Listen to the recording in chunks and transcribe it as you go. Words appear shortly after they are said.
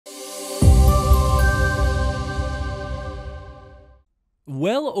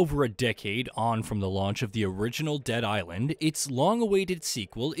Well over a decade on from the launch of the original Dead Island, its long-awaited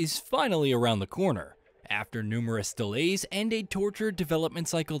sequel is finally around the corner. After numerous delays and a tortured development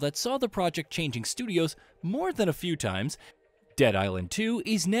cycle that saw the project changing studios more than a few times, Dead Island 2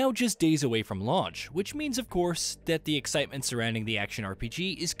 is now just days away from launch, which means of course that the excitement surrounding the action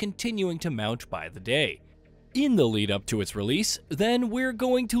RPG is continuing to mount by the day. In the lead up to its release, then we're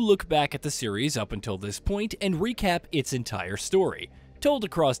going to look back at the series up until this point and recap its entire story, told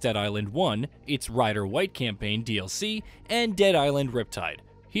across Dead Island 1, its Ryder White campaign DLC, and Dead Island Riptide.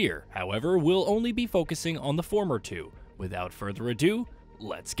 Here, however, we'll only be focusing on the former two. Without further ado,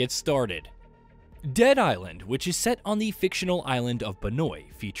 let's get started. Dead Island, which is set on the fictional island of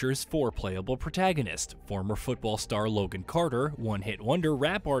Banoi, features 4 playable protagonists: former football star Logan Carter, one-hit wonder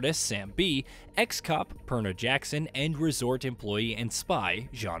rap artist Sam B, ex-cop Perna Jackson, and resort employee and spy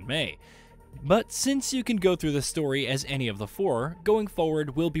Jean May. But since you can go through the story as any of the 4, going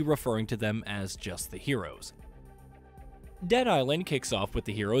forward we'll be referring to them as just the heroes. Dead Island kicks off with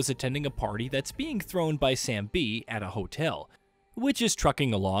the heroes attending a party that's being thrown by Sam B at a hotel, which is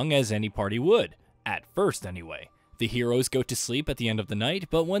trucking along as any party would. At first, anyway. The heroes go to sleep at the end of the night,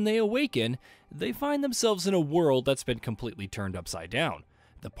 but when they awaken, they find themselves in a world that's been completely turned upside down.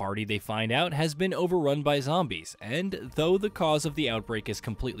 The party, they find out, has been overrun by zombies, and though the cause of the outbreak is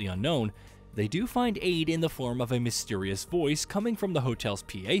completely unknown, they do find aid in the form of a mysterious voice coming from the hotel's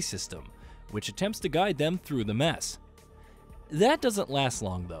PA system, which attempts to guide them through the mess. That doesn't last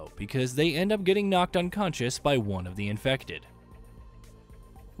long though, because they end up getting knocked unconscious by one of the infected.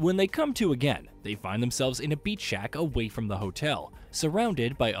 When they come to again, they find themselves in a beach shack away from the hotel,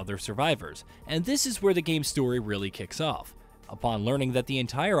 surrounded by other survivors, and this is where the game's story really kicks off. Upon learning that the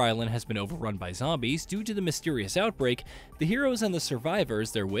entire island has been overrun by zombies due to the mysterious outbreak, the heroes and the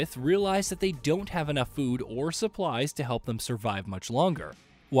survivors they're with realize that they don't have enough food or supplies to help them survive much longer,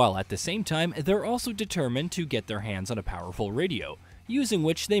 while at the same time they're also determined to get their hands on a powerful radio, using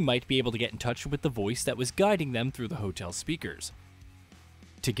which they might be able to get in touch with the voice that was guiding them through the hotel speakers.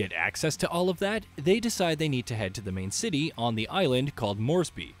 To get access to all of that, they decide they need to head to the main city on the island called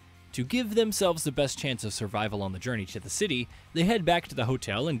Moresby. To give themselves the best chance of survival on the journey to the city, they head back to the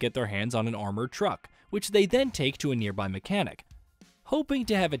hotel and get their hands on an armored truck, which they then take to a nearby mechanic, hoping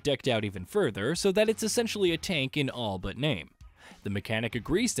to have it decked out even further so that it's essentially a tank in all but name. The mechanic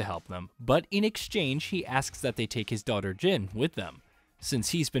agrees to help them, but in exchange he asks that they take his daughter Jin with them,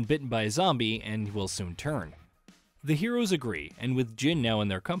 since he's been bitten by a zombie and will soon turn. The heroes agree, and with Jin now in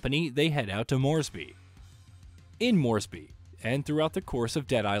their company, they head out to Moresby. In Moresby, and throughout the course of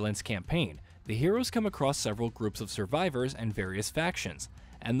Dead Island's campaign, the heroes come across several groups of survivors and various factions,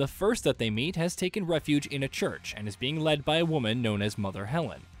 and the first that they meet has taken refuge in a church and is being led by a woman known as Mother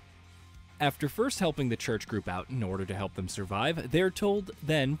Helen. After first helping the church group out in order to help them survive, they're told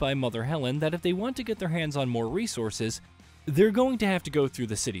then by Mother Helen that if they want to get their hands on more resources, they're going to have to go through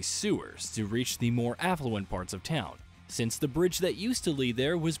the city's sewers to reach the more affluent parts of town, since the bridge that used to lead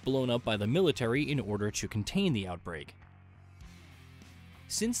there was blown up by the military in order to contain the outbreak.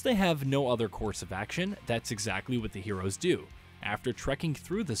 Since they have no other course of action, that's exactly what the heroes do. After trekking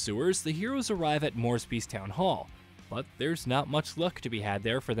through the sewers, the heroes arrive at Moresby's town hall, but there's not much luck to be had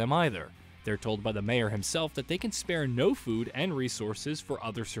there for them either. They're told by the mayor himself that they can spare no food and resources for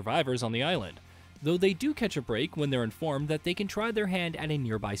other survivors on the island, though they do catch a break when they're informed that they can try their hand at a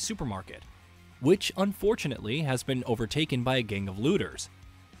nearby supermarket, which unfortunately has been overtaken by a gang of looters.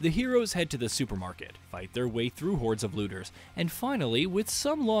 The heroes head to the supermarket, fight their way through hordes of looters, and finally, with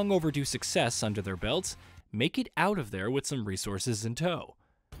some long overdue success under their belts, make it out of there with some resources in tow.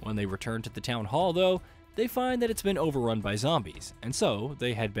 When they return to the town hall though, they find that it's been overrun by zombies, and so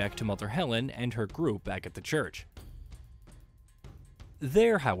they head back to Mother Helen and her group back at the church.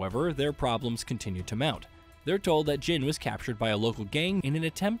 There, however, their problems continue to mount. They're told that Jin was captured by a local gang in an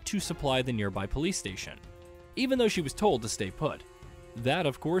attempt to supply the nearby police station, even though she was told to stay put. That,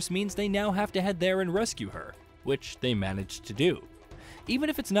 of course, means they now have to head there and rescue her, which they managed to do, even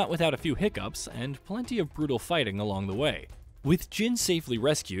if it's not without a few hiccups and plenty of brutal fighting along the way. With Jin safely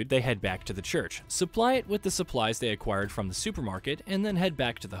rescued, they head back to the church, supply it with the supplies they acquired from the supermarket, and then head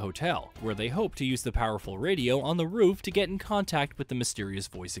back to the hotel, where they hope to use the powerful radio on the roof to get in contact with the mysterious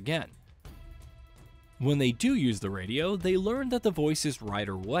voice again. When they do use the radio, they learn that the voice is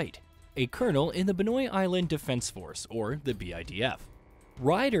Ryder White, a colonel in the Banoi Island Defense Force, or the BIDF.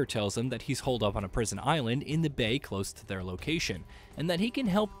 Ryder tells them that he's holed up on a prison island in the bay close to their location, and that he can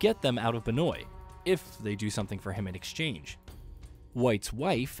help get them out of Banoi, if they do something for him in exchange. White's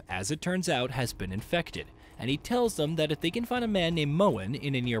wife, as it turns out, has been infected, and he tells them that if they can find a man named Moen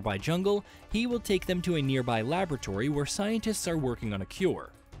in a nearby jungle, he will take them to a nearby laboratory where scientists are working on a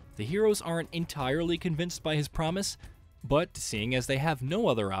cure. The heroes aren't entirely convinced by his promise, but seeing as they have no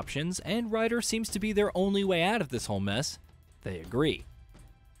other options and Ryder seems to be their only way out of this whole mess, they agree.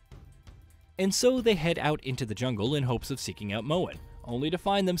 And so they head out into the jungle in hopes of seeking out Moen, only to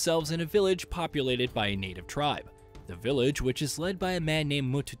find themselves in a village populated by a native tribe. The village, which is led by a man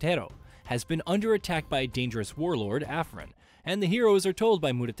named Mututero, has been under attack by a dangerous warlord, Afrin, and the heroes are told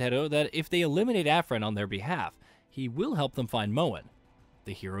by Mututero that if they eliminate Afrin on their behalf, he will help them find Moen.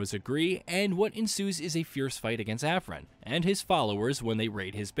 The heroes agree, and what ensues is a fierce fight against Afrin and his followers when they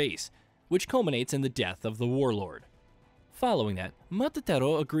raid his base, which culminates in the death of the warlord. Following that,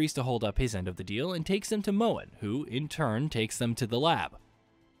 Mututero agrees to hold up his end of the deal and takes them to Moen, who in turn takes them to the lab.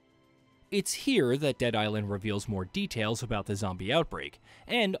 It's here that Dead Island reveals more details about the zombie outbreak,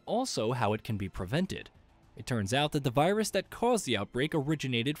 and also how it can be prevented. It turns out that the virus that caused the outbreak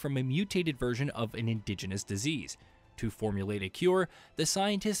originated from a mutated version of an indigenous disease. To formulate a cure, the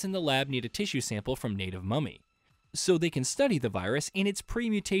scientists in the lab need a tissue sample from native mummy, so they can study the virus in its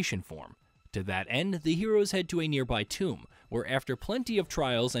pre-mutation form. To that end, the heroes head to a nearby tomb, where after plenty of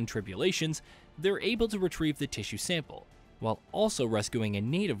trials and tribulations, they're able to retrieve the tissue sample, while also rescuing a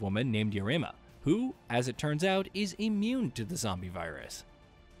native woman named Yarima, who, as it turns out, is immune to the zombie virus.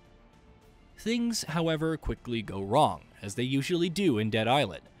 Things, however, quickly go wrong, as they usually do in Dead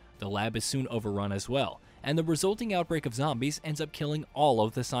Island. The lab is soon overrun as well, and the resulting outbreak of zombies ends up killing all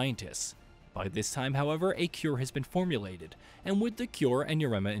of the scientists. By this time, however, a cure has been formulated, and with the cure and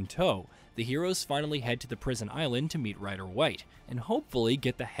Yarima in tow, the heroes finally head to the prison island to meet Ryder White, and hopefully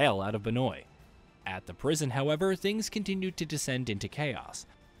get the hell out of Banoi. At the prison, however, things continue to descend into chaos.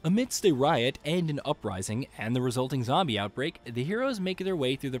 Amidst a riot and an uprising and the resulting zombie outbreak, the heroes make their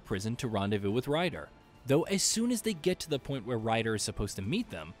way through the prison to rendezvous with Ryder. Though as soon as they get to the point where Ryder is supposed to meet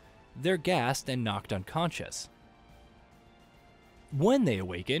them, they're gassed and knocked unconscious. When they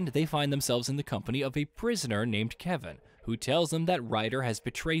awaken, they find themselves in the company of a prisoner named Kevin, who tells them that Ryder has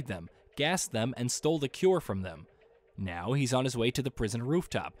betrayed them, gassed them, and stole the cure from them. Now he's on his way to the prison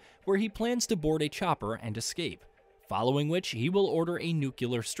rooftop, where he plans to board a chopper and escape, following which he will order a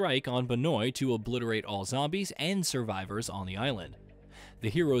nuclear strike on Banoi to obliterate all zombies and survivors on the island. The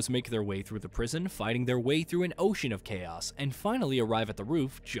heroes make their way through the prison, fighting their way through an ocean of chaos, and finally arrive at the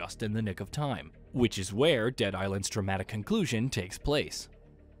roof just in the nick of time, which is where Dead Island's dramatic conclusion takes place.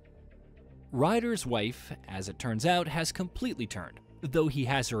 Ryder's wife, as it turns out, has completely turned, though he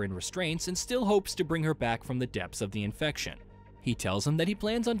has her in restraints and still hopes to bring her back from the depths of the infection. He tells him that he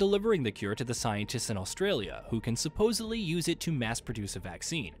plans on delivering the cure to the scientists in Australia, who can supposedly use it to mass-produce a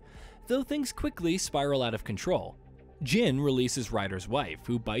vaccine, though things quickly spiral out of control. Jin releases Ryder's wife,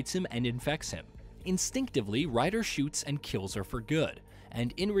 who bites him and infects him. Instinctively, Ryder shoots and kills her for good,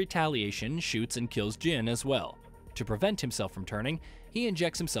 and in retaliation shoots and kills Jin as well. To prevent himself from turning, he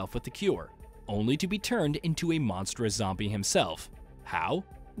injects himself with the cure, only to be turned into a monstrous zombie himself. How?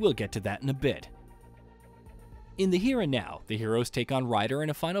 We'll get to that in a bit. In the here and now, the heroes take on Ryder in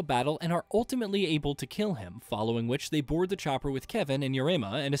a final battle and are ultimately able to kill him, following which they board the chopper with Kevin and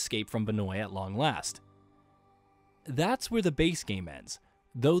Yarima and escape from Banoi at long last. That's where the base game ends,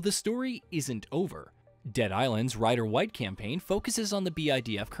 though the story isn't over. Dead Island's Ryder White campaign focuses on the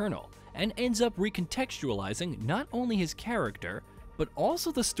BIDF colonel, and ends up recontextualizing not only his character, but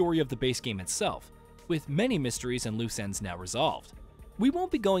also the story of the base game itself, with many mysteries and loose ends now resolved. We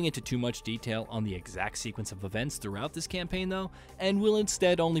won't be going into too much detail on the exact sequence of events throughout this campaign though, and will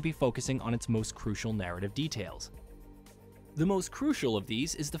instead only be focusing on its most crucial narrative details. The most crucial of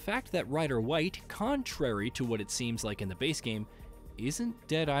these is the fact that Ryder White, contrary to what it seems like in the base game, isn't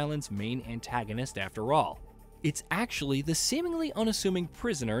Dead Island's main antagonist after all. It's actually the seemingly unassuming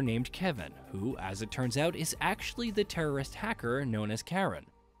prisoner named Kevin, who, as it turns out, is actually the terrorist hacker known as Karen.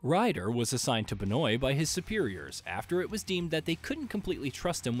 Ryder was assigned to Banoi by his superiors after it was deemed that they couldn't completely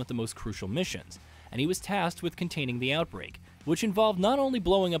trust him with the most crucial missions, and he was tasked with containing the outbreak, which involved not only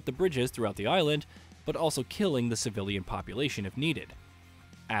blowing up the bridges throughout the island, but also killing the civilian population if needed.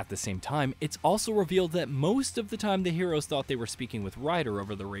 At the same time, it's also revealed that most of the time the heroes thought they were speaking with Ryder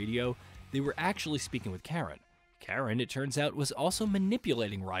over the radio, they were actually speaking with Karen. Karen, it turns out, was also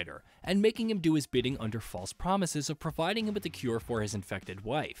manipulating Ryder and making him do his bidding under false promises of providing him with the cure for his infected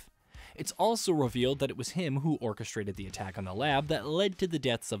wife. It's also revealed that it was him who orchestrated the attack on the lab that led to the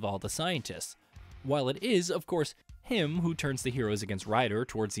deaths of all the scientists, while it is, of course, him who turns the heroes against Ryder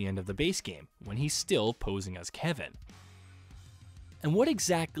towards the end of the base game, when he's still posing as Kevin. And what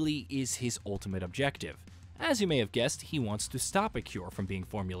exactly is his ultimate objective? As you may have guessed, he wants to stop a cure from being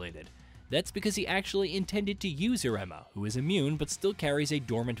formulated. That's because he actually intended to use Irema, who is immune but still carries a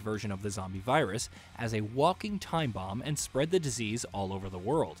dormant version of the zombie virus, as a walking time bomb and spread the disease all over the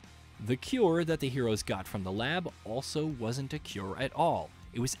world. The cure that the heroes got from the lab also wasn't a cure at all.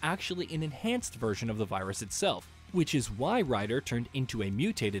 It was actually an enhanced version of the virus itself, which is why Ryder turned into a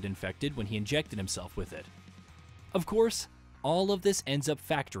mutated infected when he injected himself with it. Of course, all of this ends up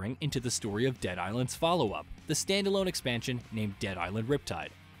factoring into the story of Dead Island's follow-up, the standalone expansion named Dead Island Riptide,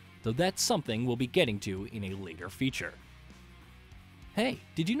 though that's something we'll be getting to in a later feature. Hey,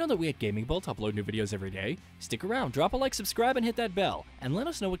 did you know that we at GamingBolt upload new videos every day? Stick around, drop a like, subscribe, and hit that bell, and let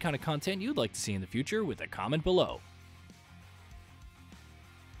us know what kind of content you'd like to see in the future with a comment below.